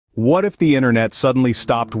What if the internet suddenly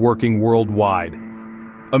stopped working worldwide?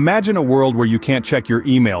 Imagine a world where you can't check your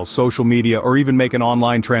emails, social media, or even make an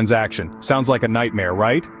online transaction. Sounds like a nightmare,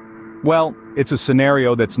 right? Well, it's a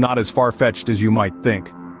scenario that's not as far-fetched as you might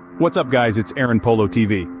think. What's up, guys? It's Polo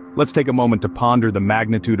TV. Let's take a moment to ponder the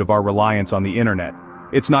magnitude of our reliance on the internet.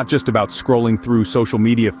 It's not just about scrolling through social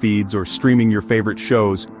media feeds or streaming your favorite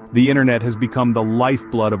shows. The internet has become the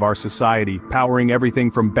lifeblood of our society, powering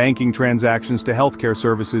everything from banking transactions to healthcare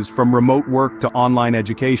services, from remote work to online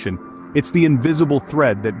education. It's the invisible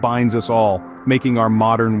thread that binds us all, making our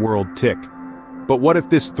modern world tick. But what if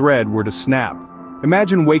this thread were to snap?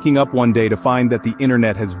 Imagine waking up one day to find that the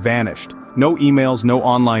internet has vanished. No emails, no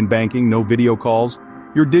online banking, no video calls.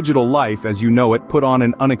 Your digital life, as you know it, put on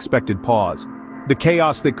an unexpected pause. The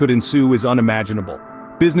chaos that could ensue is unimaginable.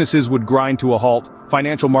 Businesses would grind to a halt,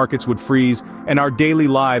 financial markets would freeze, and our daily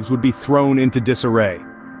lives would be thrown into disarray.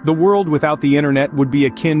 The world without the internet would be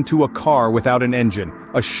akin to a car without an engine,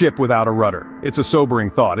 a ship without a rudder. It's a sobering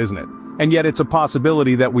thought, isn't it? And yet it's a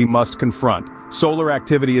possibility that we must confront. Solar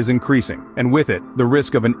activity is increasing, and with it, the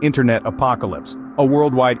risk of an internet apocalypse, a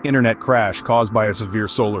worldwide internet crash caused by a severe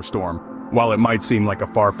solar storm. While it might seem like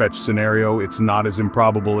a far-fetched scenario, it's not as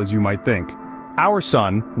improbable as you might think. Our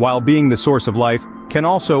sun, while being the source of life, can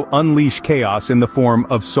also unleash chaos in the form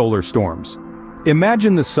of solar storms.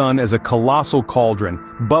 Imagine the sun as a colossal cauldron,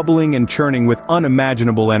 bubbling and churning with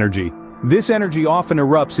unimaginable energy. This energy often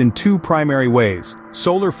erupts in two primary ways: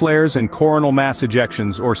 solar flares and coronal mass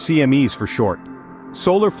ejections, or CMEs for short.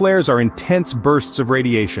 Solar flares are intense bursts of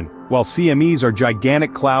radiation, while CMEs are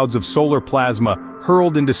gigantic clouds of solar plasma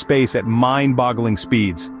hurled into space at mind-boggling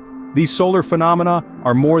speeds. These solar phenomena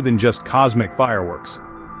are more than just cosmic fireworks.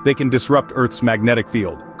 They can disrupt Earth's magnetic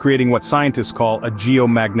field, creating what scientists call a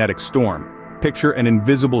geomagnetic storm. Picture an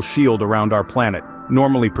invisible shield around our planet,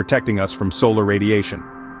 normally protecting us from solar radiation.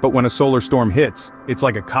 But when a solar storm hits, it's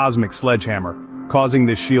like a cosmic sledgehammer, causing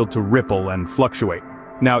this shield to ripple and fluctuate.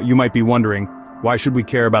 Now, you might be wondering, why should we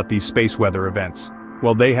care about these space weather events?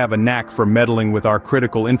 Well, they have a knack for meddling with our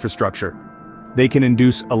critical infrastructure. They can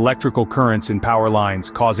induce electrical currents in power lines,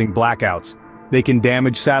 causing blackouts. They can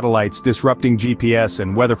damage satellites, disrupting GPS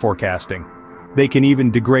and weather forecasting. They can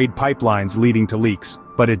even degrade pipelines, leading to leaks.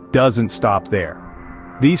 But it doesn't stop there.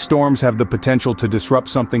 These storms have the potential to disrupt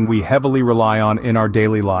something we heavily rely on in our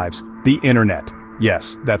daily lives: the internet.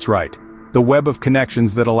 Yes, that's right. The web of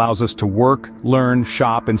connections that allows us to work, learn,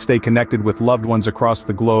 shop, and stay connected with loved ones across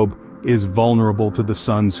the globe is vulnerable to the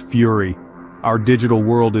sun's fury. Our digital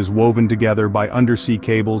world is woven together by undersea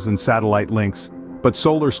cables and satellite links, but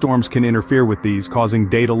solar storms can interfere with these, causing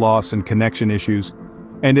data loss and connection issues.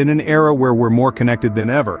 And in an era where we're more connected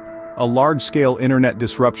than ever, a large-scale internet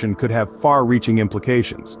disruption could have far-reaching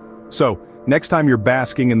implications. So, next time you're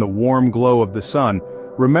basking in the warm glow of the sun,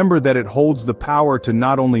 remember that it holds the power to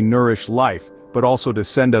not only nourish life, but also to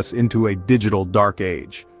send us into a digital dark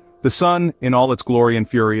age. The sun, in all its glory and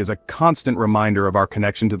fury, is a constant reminder of our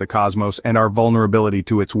connection to the cosmos and our vulnerability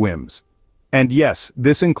to its whims. And yes,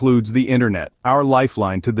 this includes the internet, our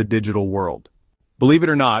lifeline to the digital world. Believe it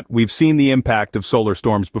or not, we've seen the impact of solar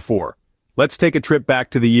storms before. Let's take a trip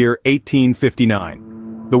back to the year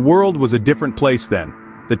 1859. The world was a different place then.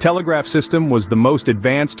 The telegraph system was the most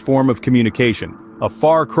advanced form of communication, a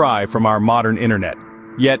far cry from our modern internet.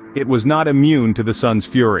 Yet, it was not immune to the sun's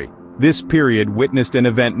fury. This period witnessed an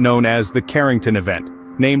event known as the Carrington event,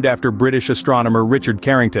 named after British astronomer Richard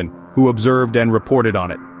Carrington, who observed and reported on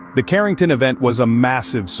it. The Carrington event was a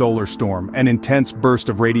massive solar storm, an intense burst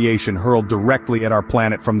of radiation hurled directly at our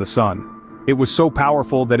planet from the sun. It was so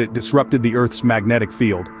powerful that it disrupted the Earth's magnetic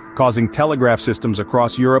field, causing telegraph systems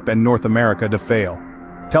across Europe and North America to fail.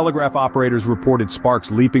 Telegraph operators reported sparks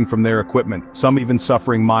leaping from their equipment, some even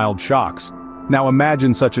suffering mild shocks. Now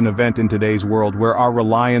imagine such an event in today's world where our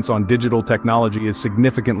reliance on digital technology is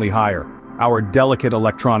significantly higher. Our delicate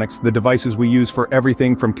electronics, the devices we use for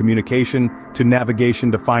everything from communication to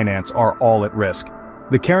navigation to finance, are all at risk.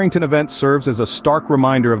 The Carrington event serves as a stark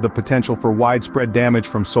reminder of the potential for widespread damage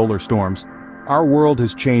from solar storms. Our world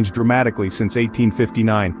has changed dramatically since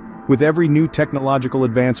 1859. With every new technological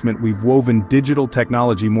advancement, we've woven digital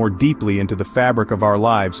technology more deeply into the fabric of our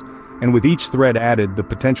lives, and with each thread added, the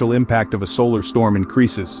potential impact of a solar storm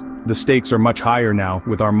increases. The stakes are much higher now,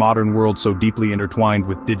 with our modern world so deeply intertwined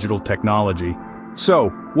with digital technology. So,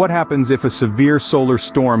 what happens if a severe solar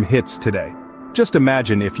storm hits today? Just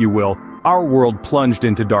imagine, if you will, our world plunged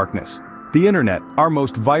into darkness. The internet, our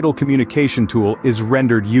most vital communication tool, is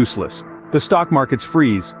rendered useless. The stock markets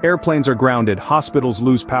freeze, airplanes are grounded, hospitals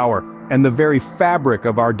lose power, and the very fabric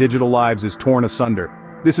of our digital lives is torn asunder.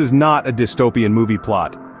 This is not a dystopian movie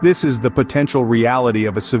plot. This is the potential reality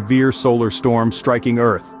of a severe solar storm striking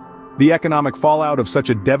Earth. The economic fallout of such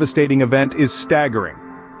a devastating event is staggering.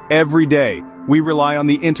 Every day, we rely on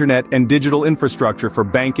the internet and digital infrastructure for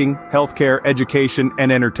banking, healthcare, education,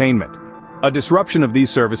 and entertainment. A disruption of these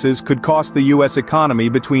services could cost the US economy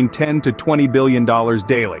between $10 to $20 billion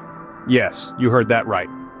daily. Yes, you heard that right.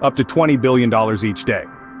 Up to $20 billion each day.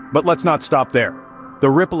 But let's not stop there. The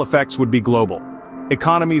ripple effects would be global.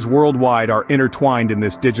 Economies worldwide are intertwined in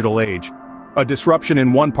this digital age. A disruption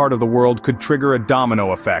in one part of the world could trigger a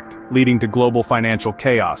domino effect, leading to global financial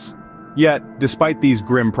chaos. Yet, despite these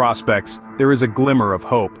grim prospects, there is a glimmer of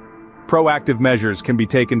hope. Proactive measures can be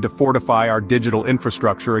taken to fortify our digital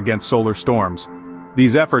infrastructure against solar storms.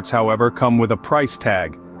 These efforts, however, come with a price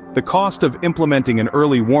tag. The cost of implementing an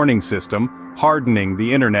early warning system, hardening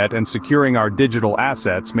the internet and securing our digital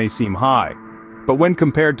assets may seem high. But when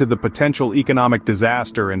compared to the potential economic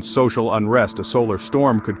disaster and social unrest a solar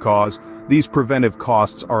storm could cause, these preventive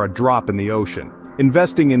costs are a drop in the ocean.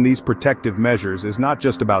 Investing in these protective measures is not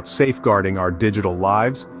just about safeguarding our digital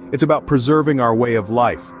lives, it's about preserving our way of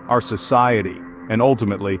life, our society, and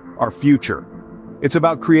ultimately, our future. It's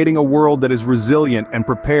about creating a world that is resilient and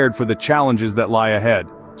prepared for the challenges that lie ahead.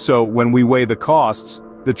 So, when we weigh the costs,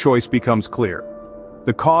 the choice becomes clear.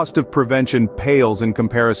 The cost of prevention pales in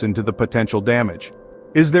comparison to the potential damage.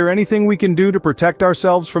 Is there anything we can do to protect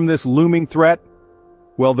ourselves from this looming threat?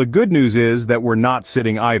 Well, the good news is that we're not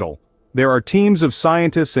sitting idle. There are teams of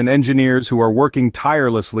scientists and engineers who are working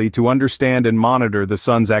tirelessly to understand and monitor the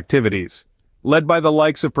sun's activities. Led by the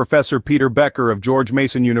likes of Professor Peter Becker of George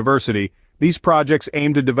Mason University, these projects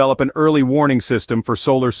aim to develop an early warning system for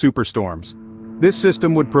solar superstorms. This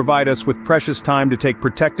system would provide us with precious time to take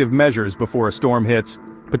protective measures before a storm hits,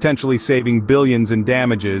 potentially saving billions in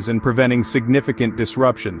damages and preventing significant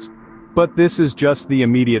disruptions. But this is just the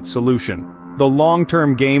immediate solution. The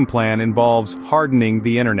long-term game plan involves hardening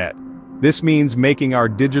the internet. This means making our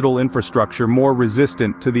digital infrastructure more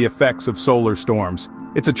resistant to the effects of solar storms.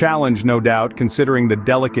 It's a challenge, no doubt, considering the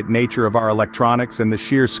delicate nature of our electronics and the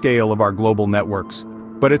sheer scale of our global networks.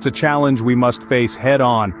 But it's a challenge we must face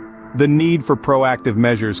head-on. The need for proactive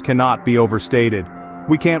measures cannot be overstated.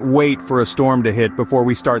 We can't wait for a storm to hit before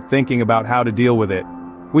we start thinking about how to deal with it.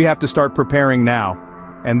 We have to start preparing now.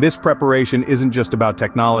 And this preparation isn't just about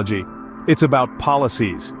technology. It's about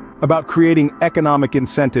policies, about creating economic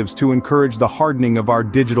incentives to encourage the hardening of our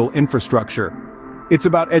digital infrastructure. It's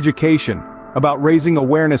about education, about raising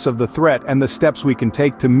awareness of the threat and the steps we can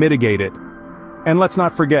take to mitigate it. And let's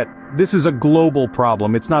not forget, this is a global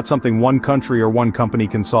problem. It's not something one country or one company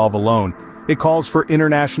can solve alone. It calls for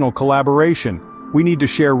international collaboration. We need to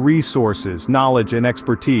share resources, knowledge, and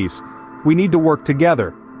expertise. We need to work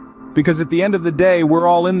together. Because at the end of the day, we're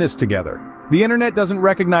all in this together. The internet doesn't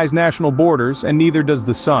recognize national borders, and neither does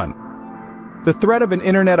the sun. The threat of an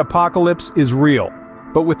internet apocalypse is real,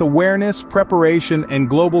 but with awareness, preparation, and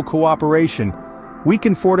global cooperation, we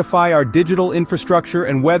can fortify our digital infrastructure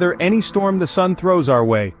and weather any storm the sun throws our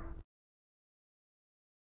way.